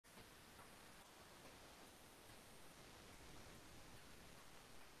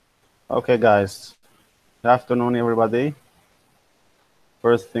Okay, guys. Good afternoon, everybody.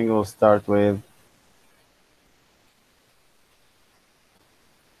 First thing we'll start with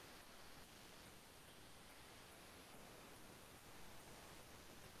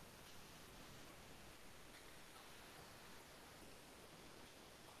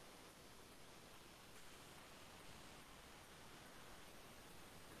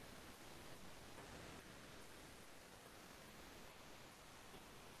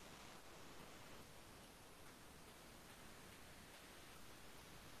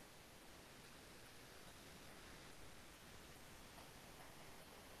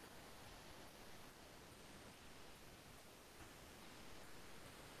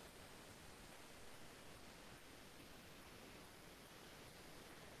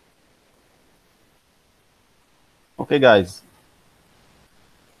okay, guys.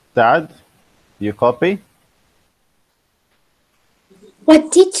 Dad, you copy?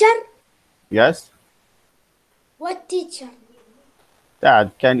 What teacher? Yes. What teacher?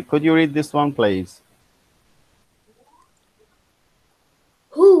 Dad, could you read this one, please?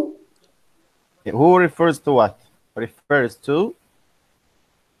 Who? Who refers to what? Refers to.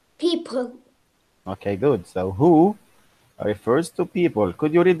 People. Okay, good. So who refers to people?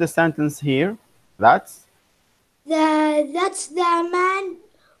 Could you read the sentence here? That's That's the man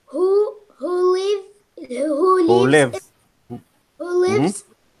who live who lives. who Mhm. lives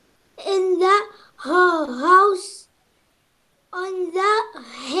in the house on the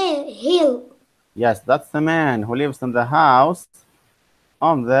hill. Yes, that's the man who lives in the house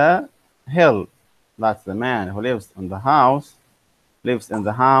on the hill. That's the man who lives in the house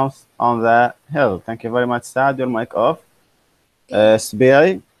on the hill. Thank you very much, Saad. Your mic off.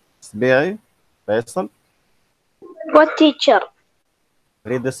 سبيعي Faisal. What teacher?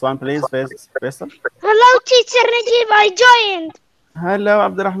 Read this one, please, Faisal. Hello, teacher Najib. I joined. Hello,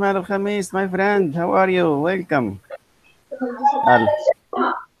 Abdurrahman Al Khamis, my friend. How are you? Welcome. Al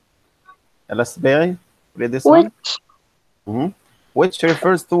Al Read this one. Which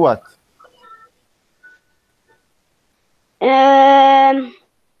refers to what?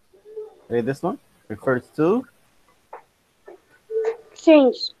 Read this one. Refers to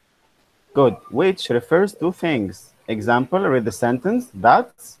Things. good. Which refers to things. Example, read the sentence.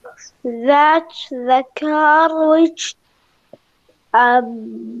 That's The car which I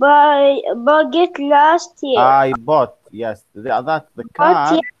bought last year. I bought. Yes, that's the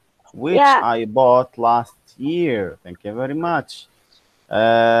car which I bought last year. Thank you very much.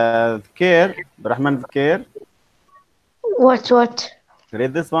 Care, Rahman Care. What?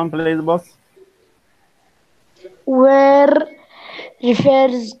 Read this one, please, boss. Where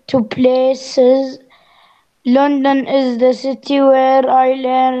refers to places. London is the city where I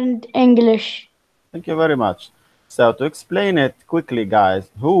learned English. Thank you very much. So to explain it quickly,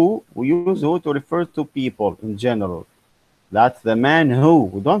 guys, who, we use who to refer to people in general. That's the man who.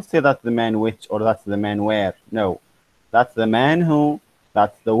 We don't say that's the man which or that's the man where. No. That's the man who,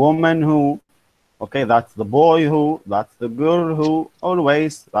 that's the woman who, okay, that's the boy who, that's the girl who,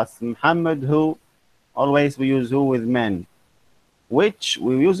 always, that's Muhammad who, always we use who with men. Which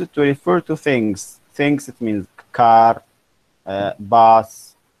we use it to refer to things. Things, it means car,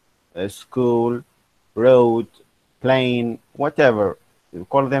 bus, school, road, plane, whatever. We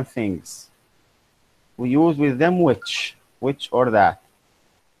call them things. We use with them which or that.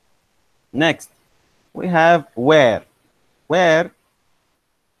 Next, we have where. Where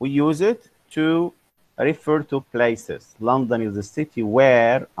we use it to refer to places. London is the city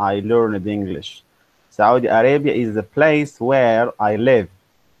where I learned English. Saudi Arabia is the place where I live.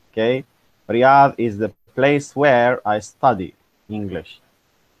 Okay, Riyadh is the place where I study English,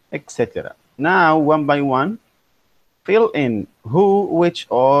 etc. Now, one by one, fill in who, which,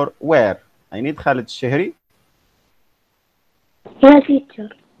 or where. I need Khalid Shehri. Yeah, teacher.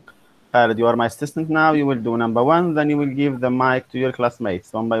 Khalid, you are my assistant now. You will do number one, then you will give the mic to your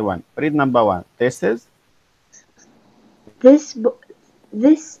classmates one by one. Read number one. This is? This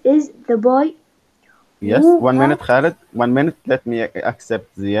is the boy. Yes, 1 minute, Khalid. 1 minute. Let me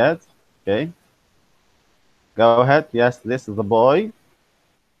accept Ziad. Okay. Go ahead. Yes, this is the boy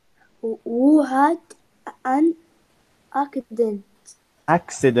who had an accident.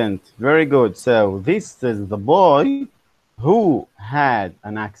 Accident. Very good. So this is the boy who had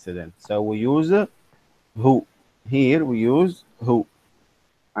an accident. So we use who. Here we use who.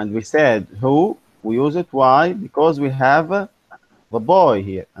 And we said who. We use it. Why? Because we have the boy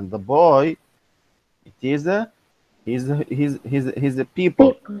here. And the boy, it is he's a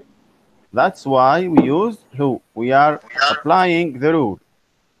people. That's why we use who. We are applying the rule.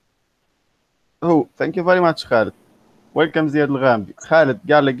 Who. Thank you very much, Khalid. Welcome Ziad Al-Ghamdi. Khalid,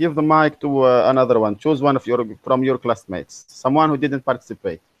 Gala, give the mic to another one. Choose one of your from your classmates. Someone who didn't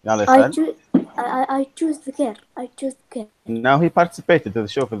participate. Yalla, I Khalid. choose. I choose the care. I choose the care. Now he participated to the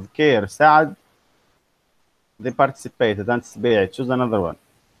show for the care. Saad, they participated. And Sbi'i. Choose another one.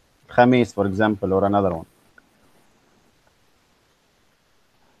 Khamis, for example, or another one.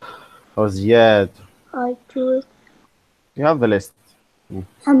 Or Ziad. I choose You have the list.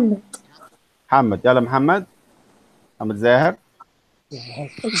 Muhammad. Muhammad. Yalla, Muhammad. Muhammad Zahir.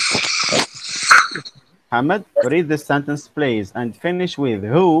 Muhammad, read the sentence, please, and finish with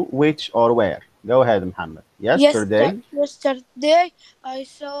who, which, or where. Go ahead, Muhammad. Yesterday. Yesterday I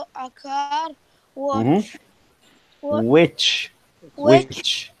saw a car Mhm. watch Which. which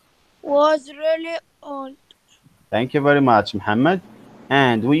Which. was really old. Thank you very much, Muhammad.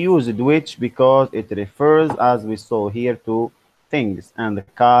 And we used which because it refers, as we saw here, to things, and the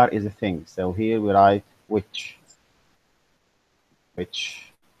car is a thing. So here we write which. Which.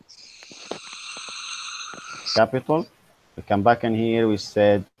 Capital. We come back in here, we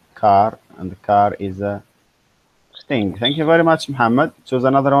said car, and the car is a thing. Thank you very much, Muhammad. Choose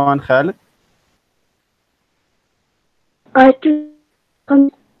another one, Khalid. I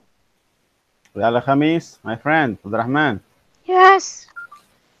choose Yalla Khamis, my friend, Abdurrahman. Yes.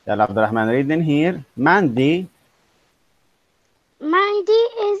 Yalla Abdurrahman, read in here. Mandy. Mandy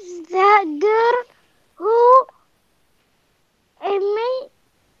is the girl who ate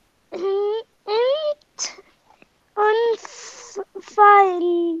on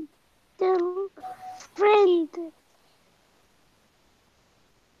find friend.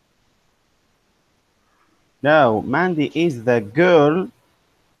 No, Mandy is the girl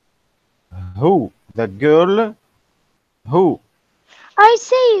who. The girl who. I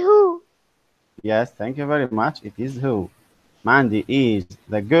say who. Yes, thank you very much. It is who. Mandy is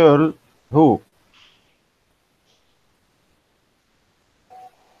the girl who.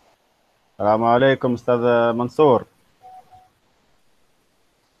 السلام عليكم أستاذ منصور.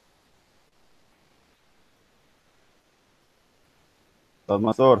 أستاذ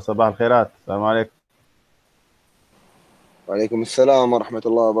منصور صباح الخيرات. السلام عليكم. وعليكم السلام ورحمة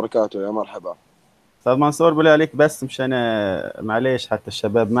الله وبركاته. يا مرحبا. أستاذ منصور بالله عليك بس مشان معليش حتى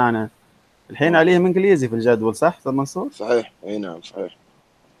الشباب معنا الحين عليهم إنجليزي في الجدول صح أستاذ منصور؟ صحيح، أي نعم صحيح.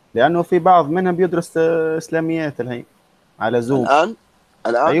 لأنه في بعض منهم بيدرس إسلاميات الحين على زوم. الآن؟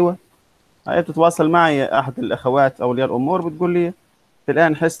 أيوة. هي تتواصل معي أحد الأخوات أولياء الأمور بتقول لي في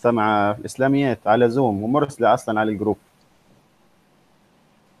الآن حصة مع الإسلاميات على زوم ومرسلة أصلا على الجروب.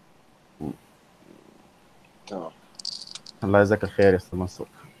 تمام. الله يجزاك الخير يا أستاذ منصور.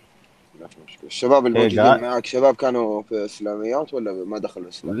 ما في مشكلة. الشباب الموجودين معك شباب كانوا في إسلاميات ولا ما دخلوا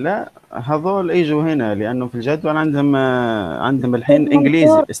الإسلام؟ لا هذول اجوا هنا لأنه في الجدول عندهم الحين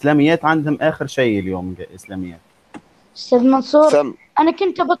إنجليزي. إسلاميات عندهم آخر شيء اليوم إسلاميات. أستاذ منصور أنا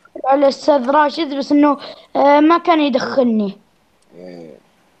كنت بدخل على الأستاذ راشد بس إنه ما كان يدخلني. إيه.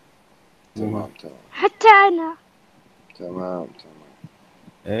 تمام. حتى أنا. تمام.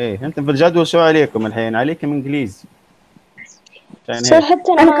 إيه أنتم في الجدول شو عليكم الحين؟ عليكم إنجليزي. صار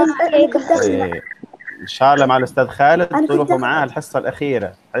حتى أنا إيه. إن شاء الله مع الأستاذ خالد تروحوا معاه الحصة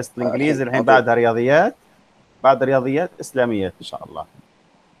الأخيرة حصة الإنجليزي الحين بعدها رياضيات بعد رياضيات إسلاميات إن شاء الله.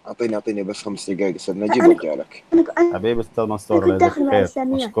 أعطيني بس 5 دقائق أستاذ نجيب أرجع لك. حبيبي أستاذ منصور الله يجزاك خير.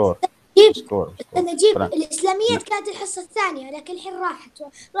 مشكور. نجيب الإسلاميات كانت الحصة الثانية لكن الحين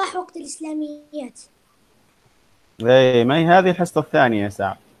راح وقت الإسلاميات. إيه ما هي هذه الحصة الثانية يا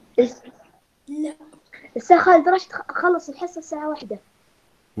سعد. لا الساعة خالد راشد خلص الحصة الساعة 1.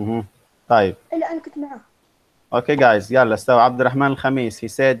 طيب. إلا أنا كنت معاه. Okay guys يلا استوى. عبد الرحمن الخميس he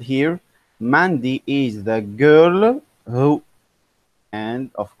said here Mandy is the girl who, and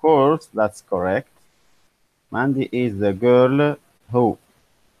of course that's correct. Mandy is the girl who.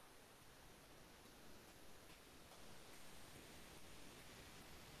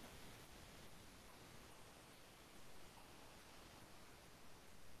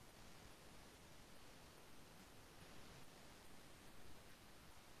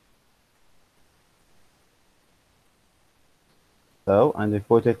 So, and we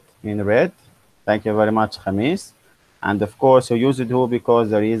put it in red. Thank you very much, Khamis. And of course, you use it who because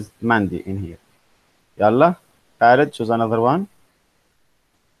there is Mandy in here. Yalla, Khalid, choose another one.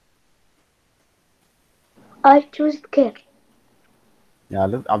 I choose care.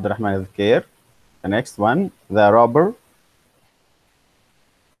 Yalla, Abdurrahman is care. The next one, the robber.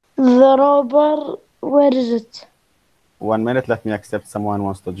 The robber, where is it? 1 minute, let me accept someone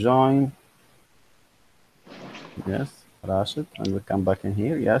wants to join. Yes, Rashid, and we come back in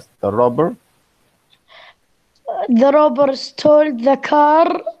here. Yes, the robber. The robber stole the car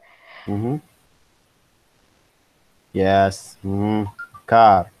Yes.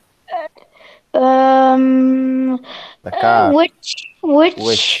 Car. The car.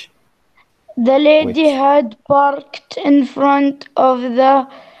 Which the lady Which. had parked in front of the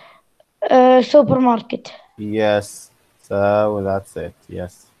supermarket. Yes. So that's it.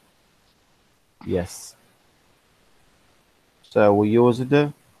 Yes. Yes. So we used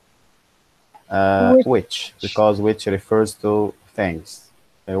which because which refers to things.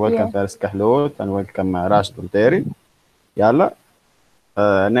 Welcome Yeah. Faris Kahlout and welcome Rashid Bulteri. يلا.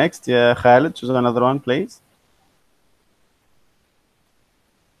 Next, yeah, Khalid, choose another one, please.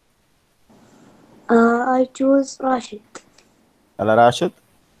 I choose Rashid. يلا راشد.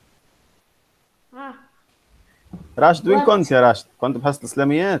 راشد وين كنت يا راشد؟ كنت بحصة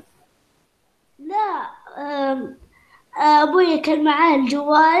الإسلاميات؟ لا أبوي كان معاه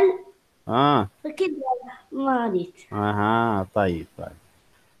الجوال فكذا ما ريت.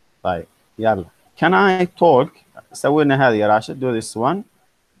 طيب. يلا. Can I talk? سوينا هذه يا راشد. Do this one.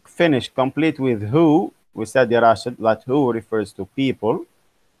 Finish. Complete with who. We said يا راشد that who refers to people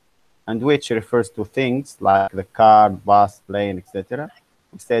and which refers to things like the car, bus, plane, etc.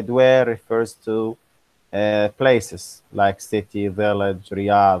 We said where refers to places like city, village,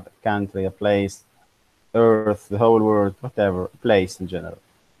 Riyadh, country, a place, earth, the whole world, whatever, place in general.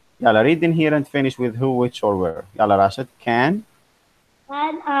 Yalla, read in here and finish with who, which, or where. Yalla, Rashid. Can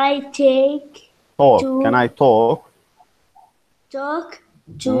I take talk? Can I talk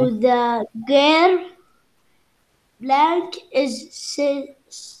to the girl blank is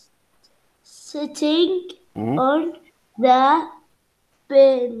sitting on the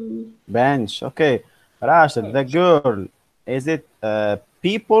bench? Okay. Rashid, the girl, is it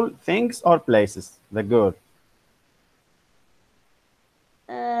people, things, or places? The girl.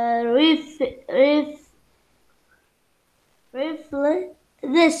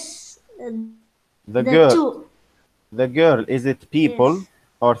 This. The girl. Two. The girl, is it people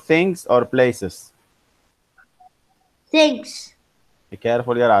or things or places? Things. Be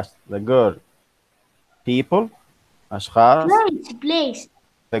careful يا راشد. The girl. People. أشخاص. Place.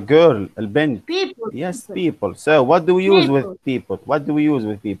 The girl. البنت. People. Yes, people. So what do we use with people? What do we use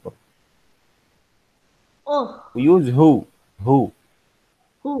with people? We use who. Who.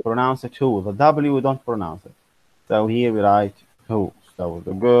 Pronounce it who. The W we don't pronounce it. So here we write who. So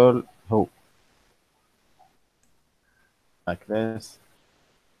the girl who. Like this.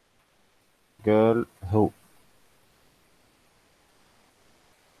 Girl who.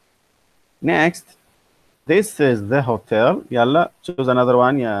 Next. This is the hotel. يلا choose another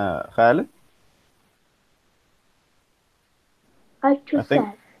one يا خالد. I choose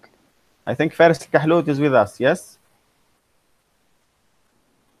that. I think Faris Kahlout is with us, yes?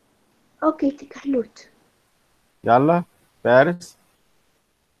 Okay, Kahlout. يلا Faris.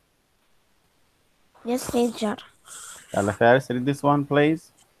 Yes, teacher. يلا Faris, read this one,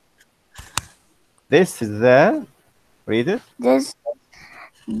 please. This is the. Read it. This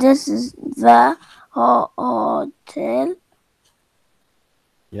is the hotel.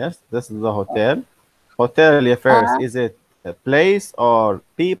 Yes, this is the hotel. Hotel, yeah, Faris. Is it a place or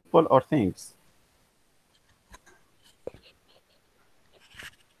people or things?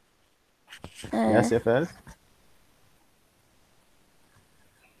 Yes, yeah, Faris.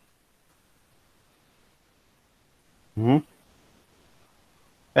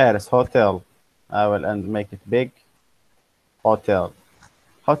 Paris, hotel. I will and make it big. Hotel.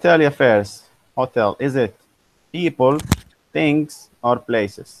 Hotel, yeah, Paris. Hotel. Is it people, things, or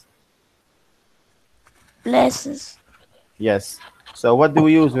places? Places. Yes. So what do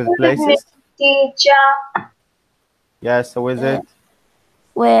we use with places? Teacher. Yes, so is it?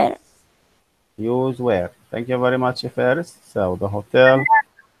 Where? Use where. Thank you very much, Faris. So the hotel.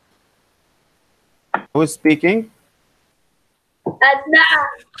 Who is speaking? Adnan.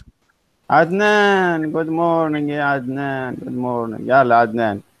 Adnan. Good morning, yeah, Adnan. Good morning. Yalla,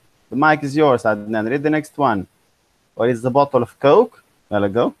 Adnan. The mic is yours, Adnan. Read the next one. What is the bottle of Coke? Yalla,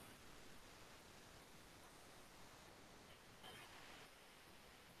 go.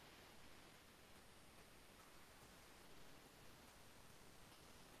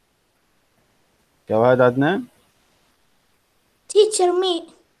 Go ahead, Adnan. Teacher,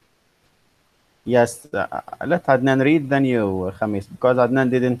 me. Yes, let Adnan read, then you, Khamis, because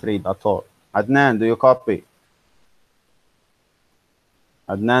Adnan didn't read at all. Adnan, do you copy?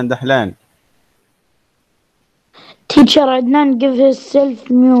 Adnan Dahlan. Teacher Adnan give himself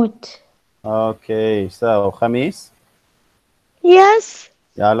mute. Okay, so Khamis. Yes.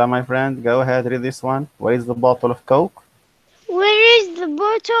 Yalla, my friend, go ahead, read this one. Where is the bottle of Coke? Where is the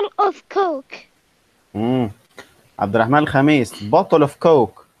bottle of Coke? Abdurrahman Khamis, bottle of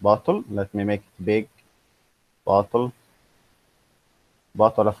Coke. Bottle, let me make it big. Bottle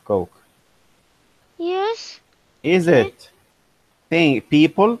of Coke. Yes. Is it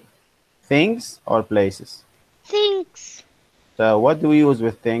people, things, or places? Things. So what do we use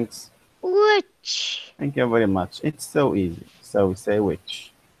with things? Which? Thank you very much. It's so easy. So we say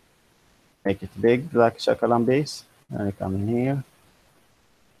which. Make it big like Shakalam base. And I come in here.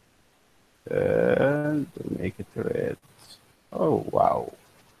 And make it red. Oh, wow.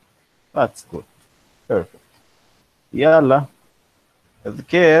 That's good. Perfect. Yalla.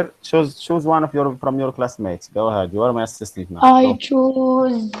 Care, choose one of your from your classmates. Go ahead. You are my assistant now. I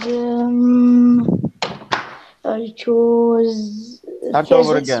choose. I choose. Start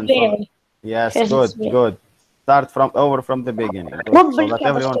over again. Sphere. Yes, Physics good, sphere. good. Start from the beginning. Good. So that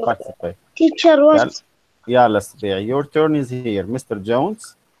everyone participates. Teacher, what? Yalla, Sbia. Your turn is here. Mr.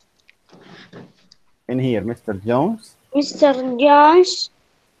 Jones. In here, Mr. Jones. Mr. Jones.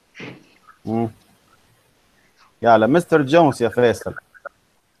 Yalla, Mr. Jones, يا فيصل.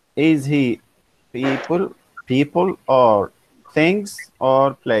 Is he people or things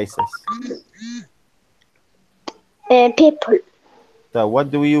or places? People. So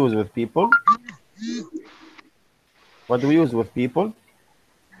what do we use with people? What do we use with people?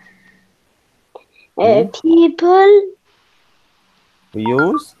 People. We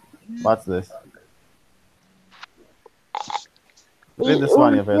use, what's this? Read this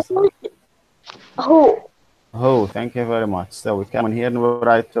one, يا فيصل. Who, thank you very much. So we come in here and we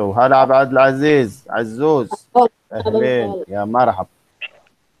write to. هلا عبد العزيز عزوز. أهلين يا مرحب.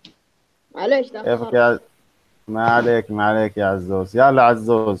 معليش كيفك يا ما عليك يا عزوز. يلا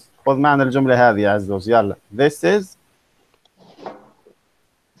عزوز خذ معنا الجملة هذه يا عزوز. يلا. This is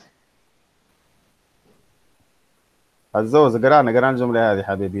عزوز قرانا الجملة هذه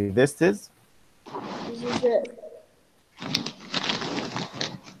حبيبي. This is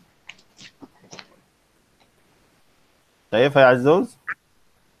شايفها يا عزوز؟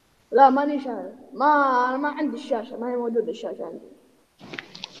 لا ماني شايف. ما عندي الشاشة، ما هي موجودة الشاشة عندي.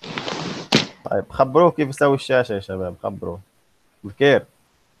 طيب خبروه كيف يسوي الشاشة يا شباب، خبروه. بكير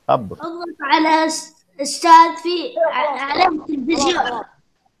خبر. اضغط على استاذ في علامة التلفزيون.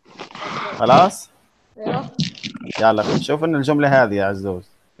 خلاص؟ يلا شوف ان الجملة هذه يا عزوز.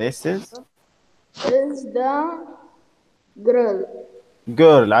 This is the girl.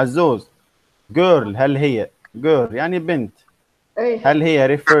 girl عزوز. girl هل هي girl يعني بنت. هل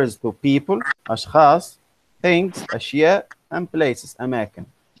هي refers to people أشخاص things أشياء and places أماكن.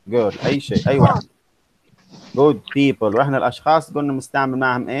 girl أي شيء أي واحد. good people وإحنا الأشخاص قلنا مستعمل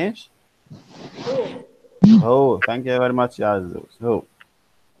معهم إيش؟ هو thank you very much يا عزوز. هو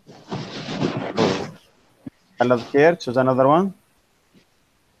another care choose another one.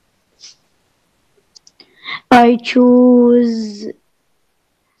 I choose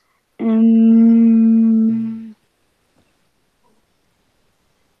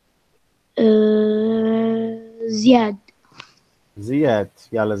زياد.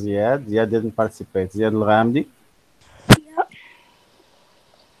 يلا زياد didn't participate. زياد الغامدي.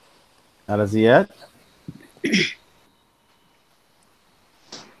 يلا زياد.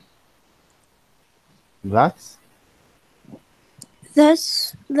 That's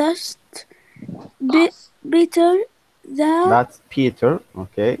Peter. That's Peter.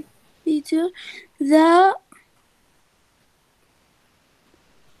 Okay. Peter, the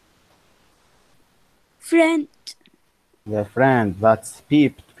friend. The friend. That's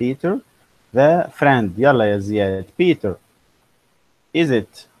Peter. The friend. يلا يا زياد. Peter. Is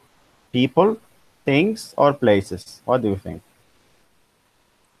it people, things, or places? What do you think?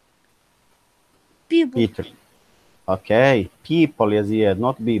 People. Peter. Okay. People يا زياد,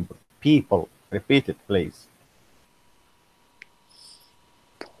 not people. People. Repeat it, please.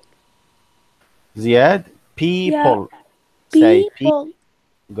 Ziad, people. Yeah. Say people.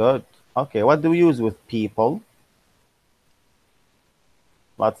 Good. Okay, what do we use with people?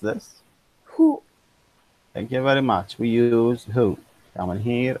 What's this? Who. Thank you very much. We use who. Come in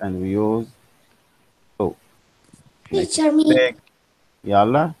here and we use who. Teacher me.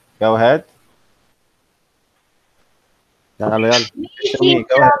 Yalla, go ahead. Yalla. Teacher me,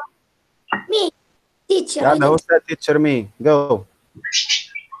 go ahead. Me. Teacher. Yalla, who said teacher me? Go.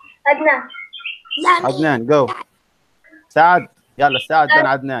 عدنان go. سعد يلا سعد بن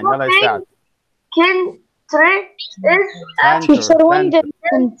عدنان يلا يا سعد.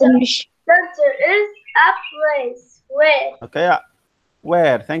 Center is a place where. Okay,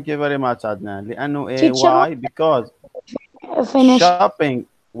 where? Thank you very much عدنان. لأنه why? Because shopping.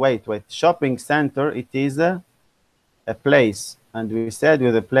 Wait. Shopping center. It is a place, and we said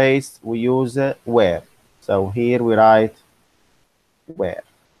with a place we use where. So here we write where.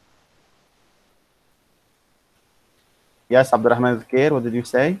 Yes, Abdurrahman Zakir, what did you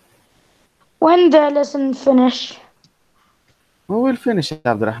say? When the lesson finish? We will finish,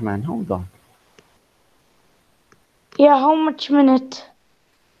 Abdurrahman. Hold on. Yeah, how much minute?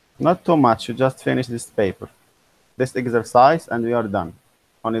 Not too much. You just finish this paper, this exercise, and we are done.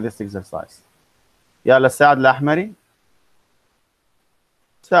 Only this exercise. يلا سعد الأحمري.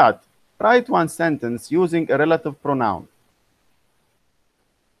 Saad, write one sentence using a relative pronoun.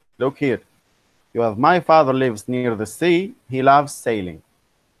 Look here. You have my father lives near the sea. He loves sailing.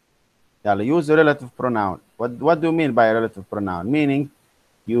 يلا, use a relative pronoun. What do you mean by a relative pronoun? Meaning,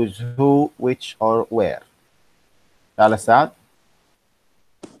 use who, which, or where. يلا سعد.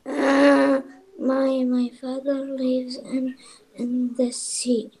 My father lives in the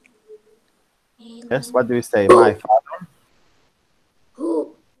sea. Yes, what do you say? My father.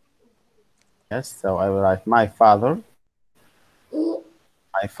 Who? Yes, so I will write my father. Who?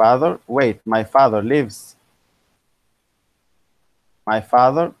 My father. Wait, my father lives. My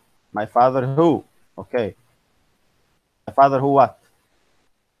father. My father who? Okay. My father who what?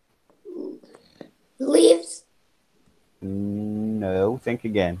 Lives. No, think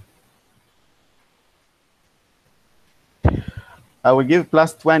again. I will give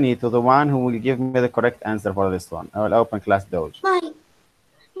plus 20 to the one who will give me the correct answer for this one. I will open class Doge. Me.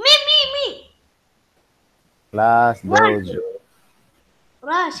 Class Doge.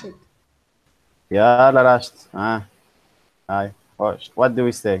 Rashid. Yeah, Rashid. Hi. What do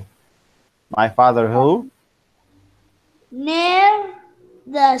we say? My father who? Near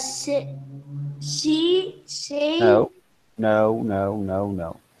the sea. No.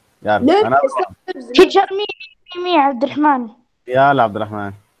 Yeah, another one. Teacher me عبد الرحمن. Yeah,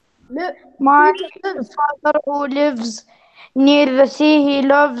 Abdurrahman. My father who lives near the sea, he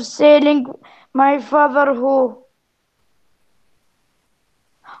loves sailing. My father who?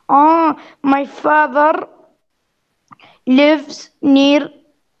 My father lives near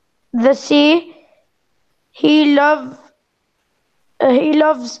the sea. He loves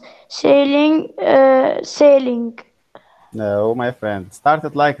sailing. No, my friend. Start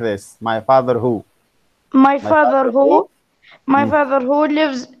it like this. My father who? My father who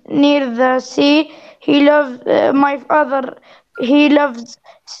lives near the sea. He loves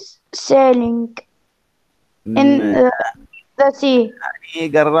sailing in the sea. يعني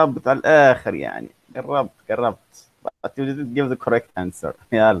قربت على الآخر يعني. قربت. But you didn't give the correct answer.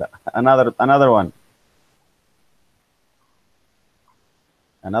 يلا. Another one.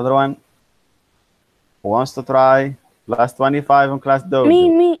 Another one. Who wants to try? Plus 25 on class Dojo.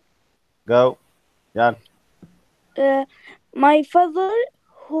 Me. Go. Yeah. My father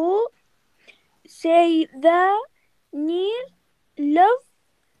who say the near love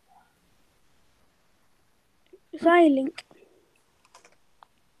sailing.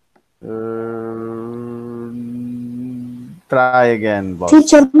 Try again, boss.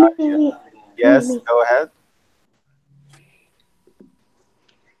 Teacher, me. Yes, go ahead.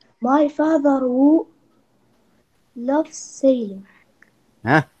 My father who loves sailing.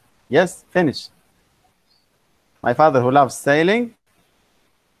 Huh? Yes, finish. My father who loves sailing.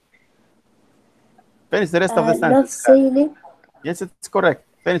 Finish the rest of the sentence. Loves sailing. Yes, it's correct.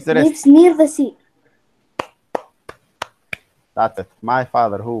 Finish the rest. Lives near the sea. That's it. My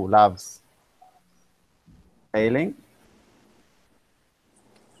father who loves sailing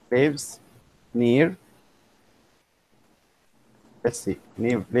lives near. Let's see.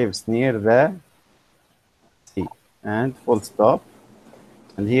 Lives near the sea. And full stop.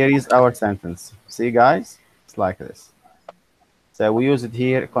 And here is our sentence. See, guys? It's like this. So we use it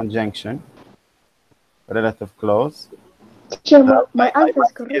here, conjunction, relative clause. Teacher, my answer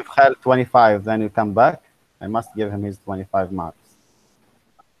is correct. Give Khal 25, then you come back. I must give him his 25 marks.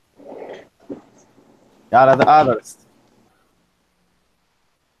 Yeah, the others.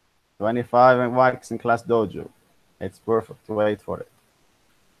 25 marks in class dojo. It's perfect. Wait for it.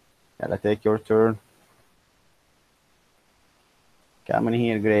 Yeah, take your turn. Come in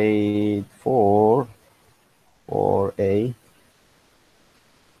here, grade 4 or A.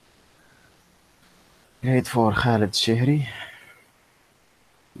 Grade 4, Khalid Shihri.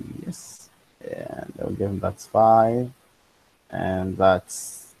 Yes. And I'll give him that's 5. And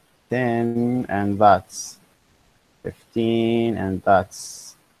that's 10. And that's 15. And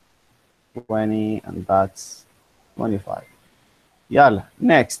that's 20. And that's 25. Yalla,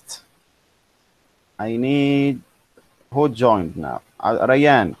 next. I need who joined now?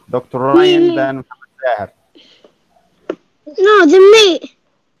 Ryan. Dr. Ryan, then Zahir. No, then me.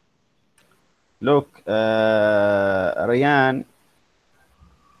 Look, Ryan,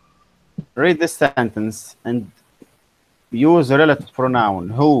 read this sentence and use a relative pronoun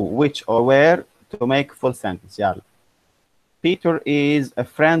who, which, or where to make full sentence. Yalla. Peter is a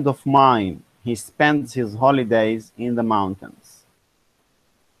friend of mine. He spends his holidays in the mountains.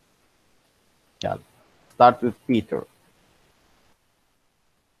 Yeah. Start with Peter.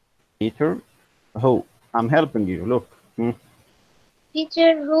 Peter, who? I'm helping you. Look.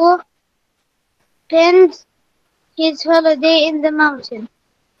 Peter who spends his holiday in the mountain.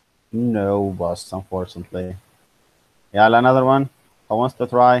 No, boss, unfortunately. Yeah, another one. Who wants to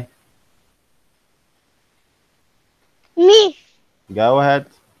try? Me. Go ahead.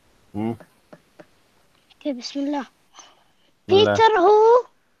 Okay, Bismillah. Bismillah. Peter who?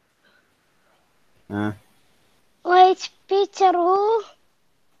 Wait, Peter who?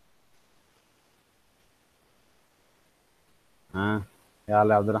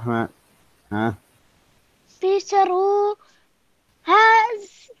 يلا عبد الرحمن. Peter who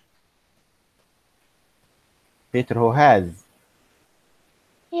has? Peter who has.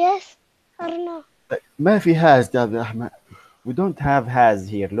 Yes or no? ما في has يا عبد الرحمن. We don't have has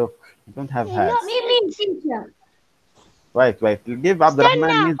here. Look, we don't have has. Wait. Give عبد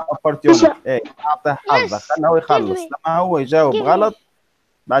الرحمن his opportunity. إيه أعطيه حظه. خلنا هو يخلص. لما هو يجاوب غلط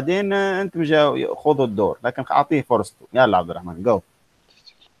بعدين أنتم خذوا الدور. لكن أعطيه فرصته. يلا عبد الرحمن go.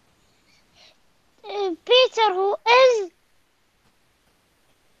 Peter who is?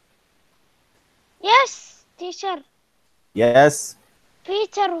 Yes, teacher. Yes.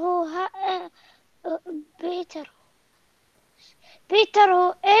 Peter who Peter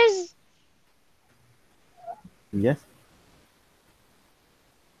who is? Yes.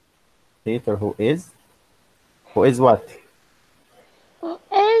 Peter who is? Who is what? Who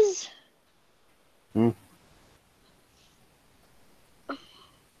is?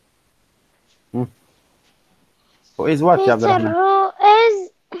 Who is what يا عبد Peter الرحمن? who is?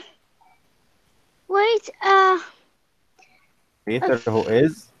 Wait, Peter who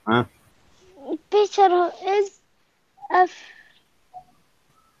is? Peter who is A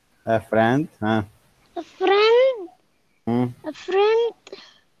friend. a friend. A friend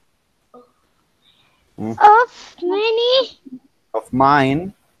of many. Of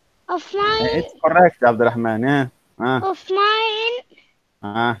mine. Of mine. It's correct يا عبد الرحمن. Of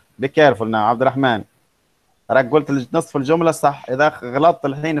mine. Be careful now عبد الرحمن. راك قلت نصف الجملة صح. إذا غلطت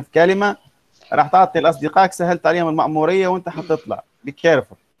الحين في كلمة راح تعطي لأصدقائك سهلت عليهم المأمورية وأنت حتطلع. Be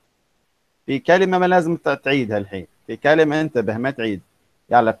careful. في كلمة ما لازم تعيدها الحين. في كلمة انتبه ما تعيد.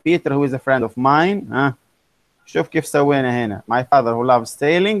 يلا Peter who is a friend of mine. شوف كيف سوينا هنا. My father who loves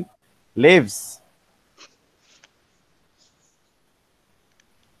sailing lives.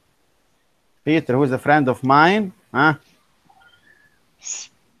 Peter who is a friend of mine.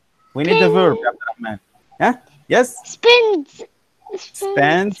 We need a verb يا عبد الرحمن. Yes.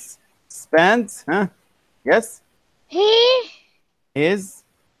 Spends. Yes. His.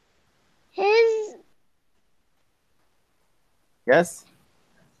 Yes.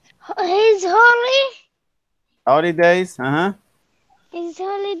 His holidays. His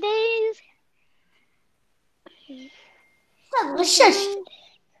holidays. غششت.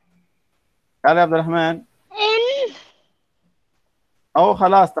 قال يا عبد الرحمن. أو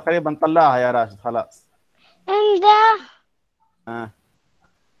خلاص تقريبا طلعها يا راشد خلاص. In the.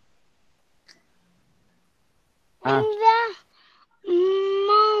 In the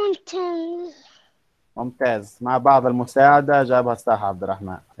mountains. ممتاز. مع بعض المساعدة جابها صح عبد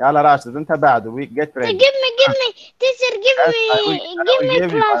الرحمن. يلا راشد أنت بعده. Get ready. Give me. Teacher, give me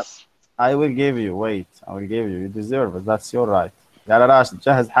plus. I will give you. Wait. I will give you. You deserve it. That's your right. يلا راشد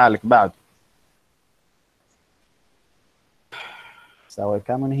جهز حالك بعد. So I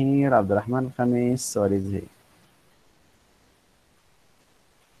come in here. عبد الرحمن الخميس. What is he?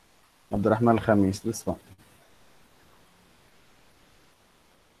 عبد الرحمن الخميس. This one.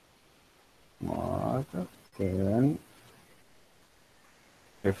 What? 10,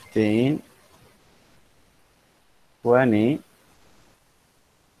 15, 20,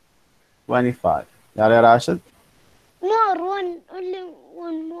 25. يلا يا راشد. Only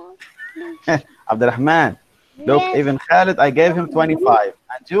one more. عبد الرحمن. Look, even Khalid, I gave him 25.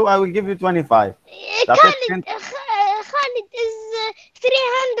 And you, I will give you 25. Khalid is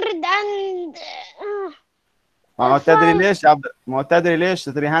 300 and... معتدري ليش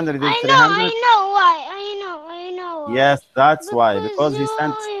 300 is 300? I know why. Yes, that's why. Because he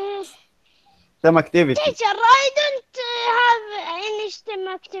sent STEM activity. Teacher, I don't have any STEM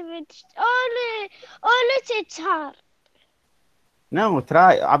activity. All it's hard. No,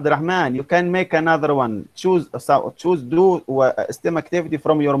 try. Abdurrahman, you can make another one. Choose, do STEM activity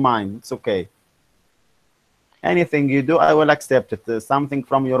from your mind. It's okay. Anything you do, I will accept it. Something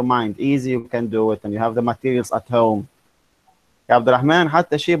from your mind. Easy, you can do it. And you have the materials at home. يا عبد الرحمن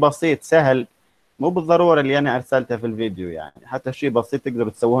حتى شيء بسيط سهل مو بالضرورة اللي أنا أرسلتها في الفيديو، يعني حتى شيء بسيط تقدروا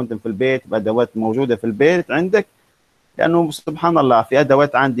تسووه أنتم في البيت بأدوات موجودة في البيت عندك، لأنه سبحان الله في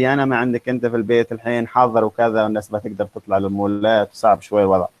أدوات عندي أنا ما عندك أنت في البيت الحين، حظر وكذا والناس ما تقدر تطلع للمولات وصعب شوي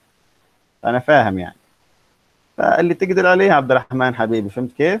الوضع، أنا فاهم يعني. فاللي تقدر عليه عبد الرحمن حبيبي،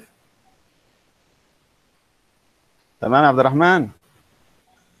 فهمت كيف؟ تمام عبد الرحمن؟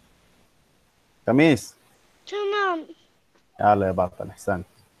 خميس تمام. يلا يا بطل، احسنت.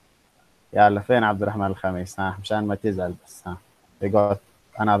 يلا فين عبد الرحمن الخميس؟ ها مشان ما تزعل بس. ها they got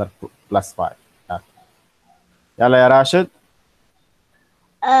another +5. يلا يا راشد.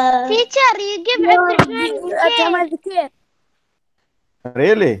 Teacher, you give Abdurrahman the جمال cake. ذكير.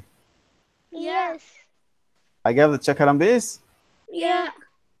 Really? Yes. I gave the Chakalambis? Yeah.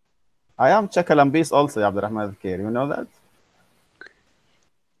 I am Chakalambis also يا عبد الرحمن الكير. You know that?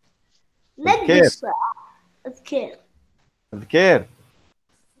 نقص اذكر. الكير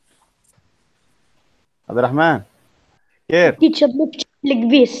عبد الرحمن كير. Teacher, look like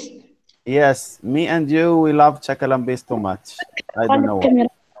this. Yes, me and you, we love Chakalambis too much. I don't know Look why. camera.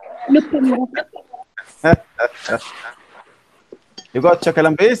 Look camera. You got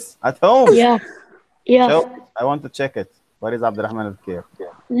Chakalambis at home? Yeah. Yeah. So, I want to check it. Where is Abd Rahman al-Kir?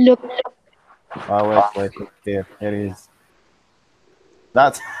 Look. Oh, wait, here he is.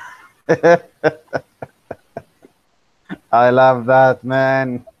 That's I love that, man.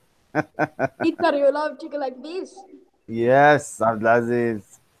 Teacher, you love chicken like this? Yes, Abdulaziz.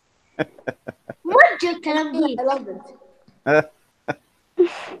 وجه كلامي. I love it.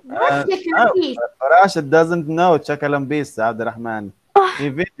 وجه كلامي. Rashid doesn't know Chakalambis عبد الرحمن.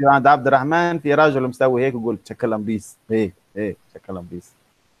 في فيديو عند عبد الرحمن في راجل مسوي هيك ويقول Chakalambis. هيك Chakalambis.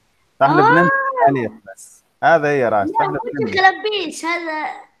 فاحنا بنمزح عليه بس. هذا هي راشد. لا وجه كلاميس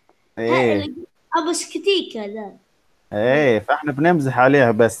هذا. ايه ابو سكتيك هذا. ايه فاحنا بنمزح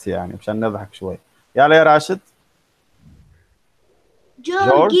عليها بس يعني مشان نضحك شوي. يلا يا راشد.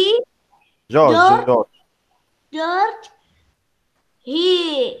 جورجي. جورج. George,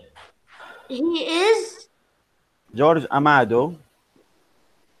 he is George Amado.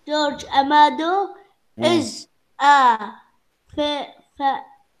 George Amado is a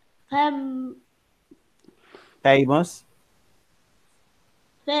Famous.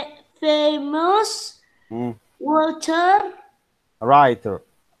 famous water Writer.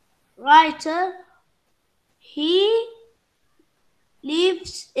 He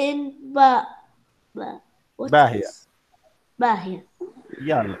lives in Bahia. Bahia.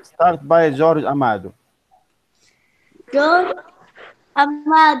 يلا start by George Amado. George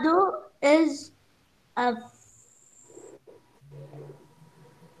Amado is a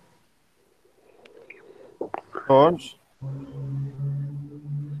George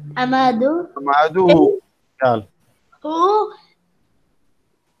Amado who يلا who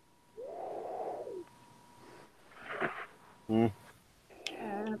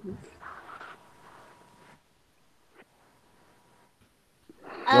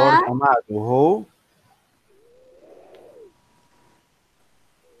George Amado who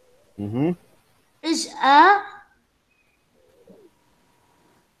is a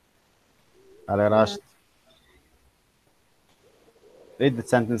على راشد. Read the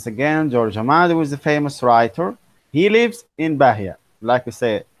sentence again. George Amado is a famous writer. He lives in Bahia. Like we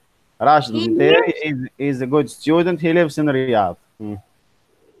say, Rashid is a good student. He lives in Riyadh.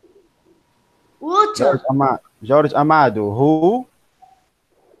 water George Amado who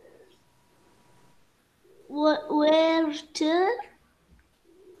water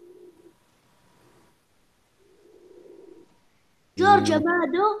George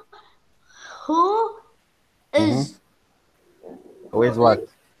Amado who is who is what?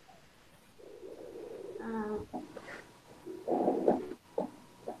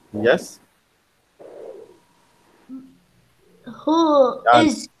 Yes. Who Yeah.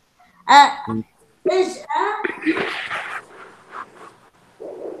 is a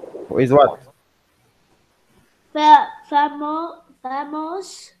Who is what?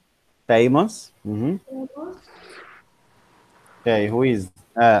 famous Famous. Okay, who is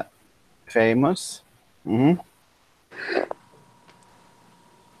famous?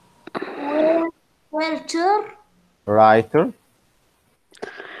 Writer.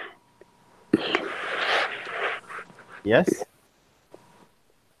 Yes.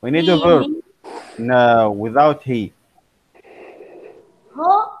 We need a verb. No, without he.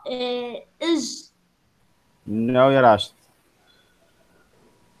 who is No, يا راشد.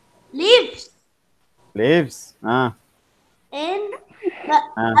 lives in in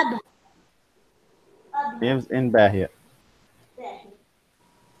Bahia. lives in Bahia.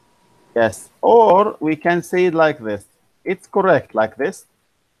 Yes, or we can say it like this. It's correct like this.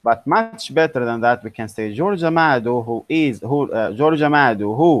 But much better than that, we can say George Amado, George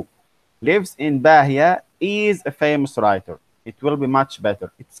Amado, who lives in Bahia, is a famous writer. It will be much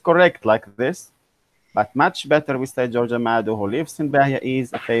better. It's correct like this, but much better we say George Amado, who lives in Bahia,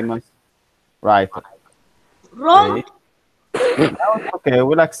 is a famous writer. Wrong. Okay. No, it's okay,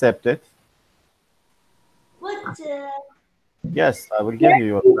 we'll accept it. What? Yes, I will give you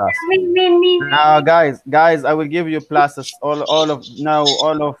your plus. Now, guys, I will give you pluses. All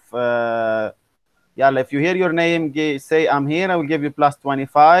of. Yeah, if you hear your name, say I'm here. I will give you plus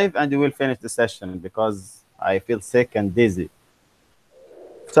 25, and you will finish the session because I feel sick and dizzy.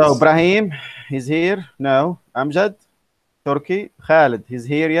 So Brahim, he's here. No, Amjad, Turkey, Khalid, he's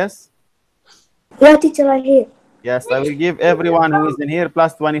here. Yes. Yeah, teacher, I'm here. Yes, I will give everyone who is in here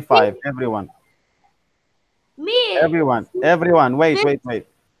plus 25. Everyone. Me. Everyone. Wait.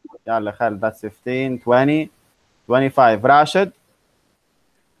 Yalla, Khalid, that's 15, 20, 25. Rashid.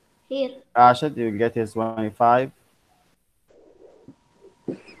 Here. Rashid, you will get his 25.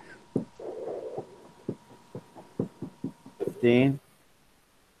 15,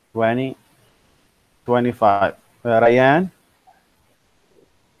 20, 25. Ryan.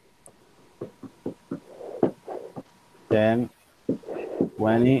 10,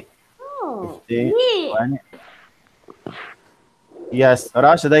 20, 15, 20. Yes,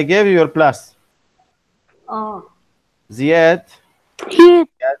 Rashid, I gave you your plus. Oh. Ziad. Here.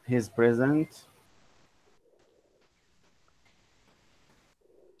 He's present.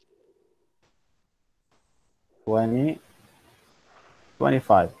 $20,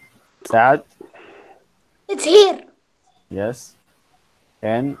 $25. Saad. It's here. Yes.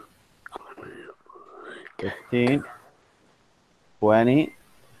 10, 15, 20,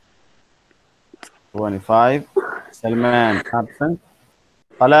 25. Salman absent.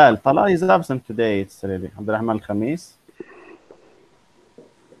 Talal is absent today. It's really Abdurrahman Khamis.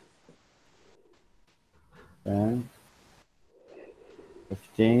 10,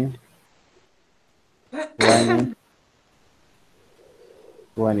 15, 20,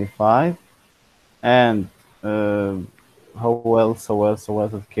 25. And how else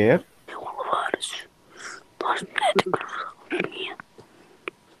with care?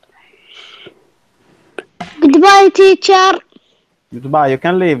 Goodbye, teacher. Goodbye. You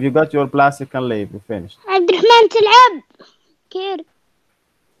can leave. You got your plus. You can leave. You finished. عبد الرحمن تلعب. كير.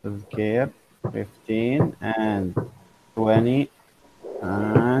 Care. 15 and 20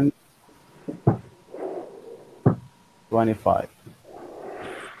 and 25.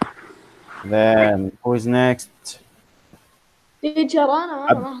 Then who is next? تيتشر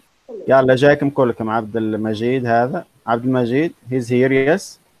انا يلا جايكم كلكم. عبد المجيد. هذا عبد المجيد. He's here.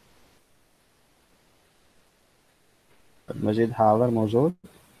 Yes. عبد المجيد حاضر موجود.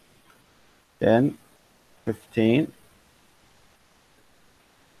 10, 15,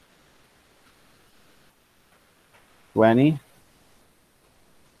 20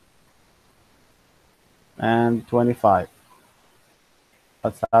 and 25.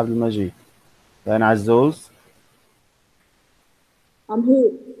 That's عبد المجيد. Then عزوز. I'm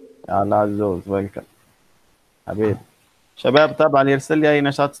here. يلا عزوز. ويلكم حبيبي. شباب طبعا يرسل لي اي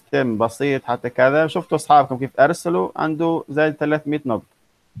نشاط ستيم بسيط حتى كذا. شفتوا اصحابكم كيف ارسلوا عنده زي 300 نقطة.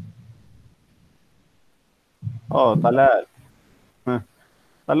 اوه طلال.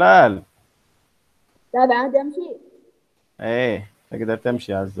 طلال. لا عادي امشي. ايه تقدر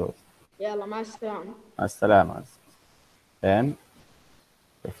تمشي يا عزوز. يلا مع السلامة. مع السلامة عزوز. 10,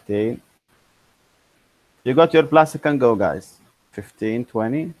 15. You got your plus, you can go guys. 15,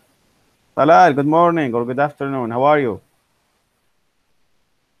 20. Talal, good morning or good afternoon. How are you?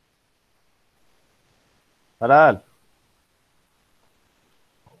 Talal.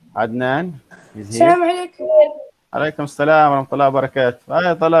 Adnan is here. السلام عليكم. عليكم السلام ورحمة الله وبركاته.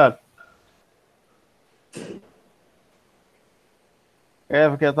 هاي طلال.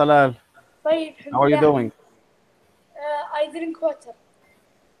 كيفك يا طلال؟ طيب الحمد How are you لله. doing? I drink water.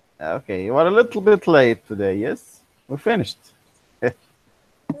 Okay, you were a little bit late today, yes? We finished.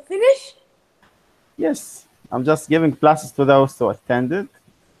 Finish? Yes, I'm just giving pluses to those who attended.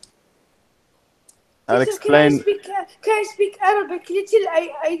 I'll Teacher, explain. Can I speak Arabic little?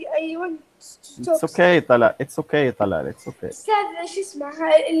 I want to talk. It's okay طلال. It's okay طلال. It's okay. أستاذ شو اسمه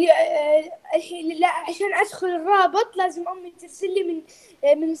اللي الحين لا عشان أدخل الرابط لازم أمي ترسل لي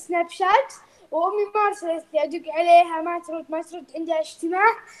من سناب شات، وأمي ما أرسلت لي. أدق عليها ما ترد عندها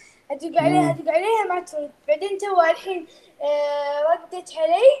اجتماع. أدق عليها ما ترد. بعدين تو الحين ردت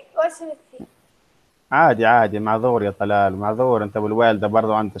علي وأرسلت لي. عادي معذور يا طلال، معذور. انت والوالده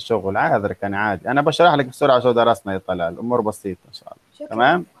برضو عندك الشغل. عاذرك انا عادي. انا بشرح لك بسرعه شو درسنا يا طلال. امور بسيطه ان شاء الله. شكرا.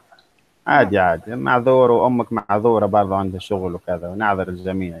 تمام. عادي عادي، معذور، وأمك معذورة برضه عندها شغل وكذا، ونعذر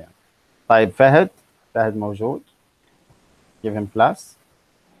الجميع يعني. طيب فهد موجود. Give him plus.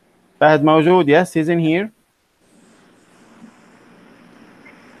 فهد موجود. Yes, he's in here.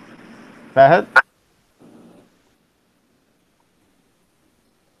 فهد.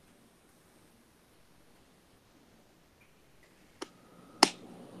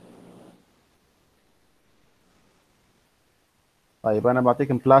 طيب أنا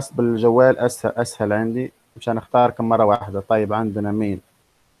بعطيكم بلاس بالجوال، أسهل عندي مشان أختاركم مرة واحدة. طيب عندنا مين؟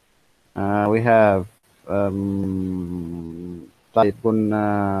 we have طيب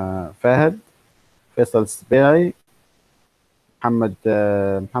قلنا فهد، فيصل السبيعي، محمد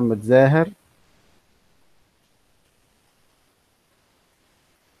زاهر،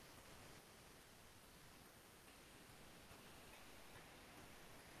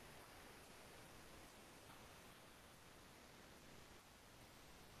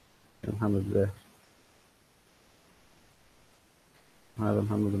 محمد زاهر، هذا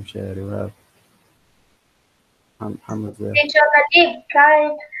محمد مشاري، وهذا محمد زاهر. Teacher Najib,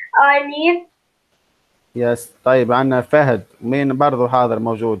 can I leave? يس. طيب عندنا فهد، مين برضو حاضر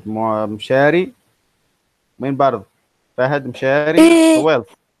موجود؟ مشاري، مين برضو؟ فهد مشاري. هو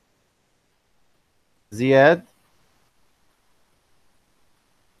زياد،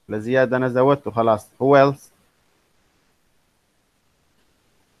 لزياد أنا زودته خلاص. هو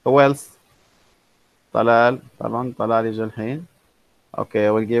طلال، طبعا طلال يجي الحين. Okay,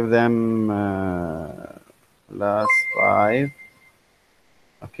 we'll give them last 5.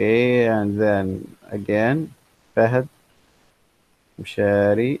 Okay, and then again فهد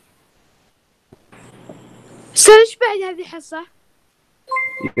مشاري. أستاذ إيش بعد هذه الحصة؟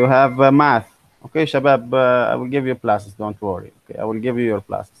 You have math. Okay شباب, I will give you classes, don't worry. Okay, I will give you your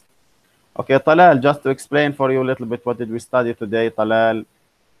classes. Okay, Talal, just to explain for you a little bit, what did we study today, Talal?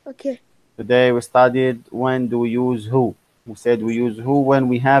 Okay. Today we studied when do we use who. We said we use who when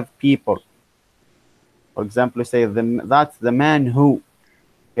we have people. For example, we say that's the man who.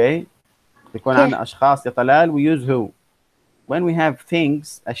 Okay? يكون عندنا أشخاص يا طلال, we use who. When we have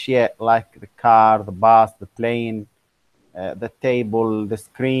things, أشياء like the car, the bus, the plane, the table, the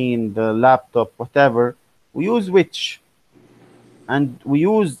screen, the laptop, whatever, we use which. And we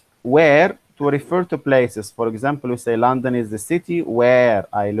use where to refer to places. For example, we say London is the city where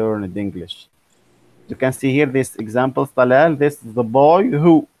I learned English. You can see here these examples, Talal. This is the boy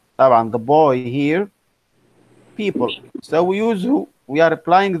who. طبعا the boy here, people. So we use who. We are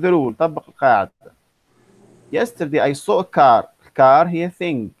applying the rule. طبق القاعدة. Yesterday I saw a car. Car here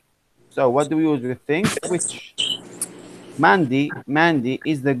thing. So what do we use with things? Which. Mandy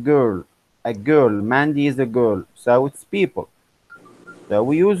is the girl. A girl. Mandy is a girl. So it's people. So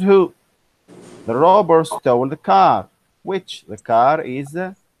we use who. The robber stole the car. Which. The car is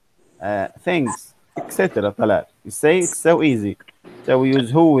things, etc. Talal. You say it's so easy. So we use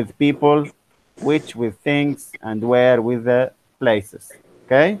who with people, which with things, and where with the places.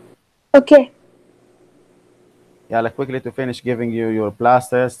 Okay? Okay. Yeah, like quickly to finish giving you your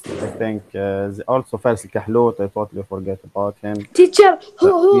classes. I think also Faris Kahlot, I totally forget about him. Teacher,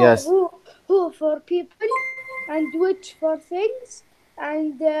 yes. who for people, and which for things,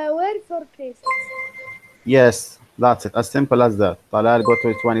 and where for places. Yes, that's it. As simple as that. Talal, go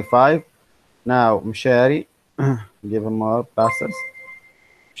to 25. Now, Mshari, give him more classes.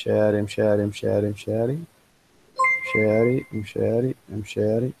 Mshari.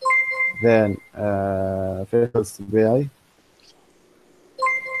 Then Faisal Sibai.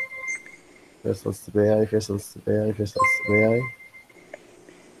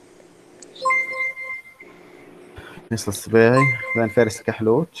 Then Faris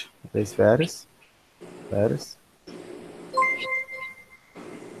Kahlout. There's Faris.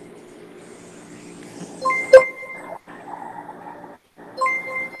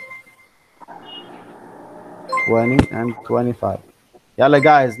 20 and 25. Yalla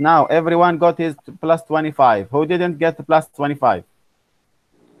guys, now everyone got his plus 25. Who didn't get the plus 25?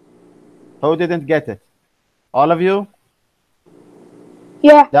 Who didn't get it? All of you?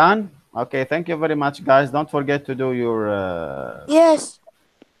 Yeah. Done? Okay, thank you very much, guys. Don't forget to do your... Yes.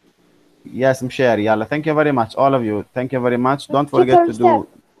 Yes, Mshari. Yalla, thank you very much, all of you. Thank you very much. Don't forget to do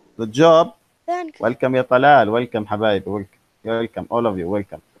the job. Welcome, ya Talal. Welcome, Habaib. Welcome, all of you.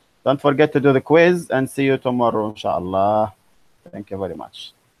 Welcome. Don't forget to do the quiz and see you tomorrow, inshallah. Thank you very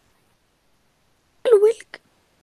much. Welcome.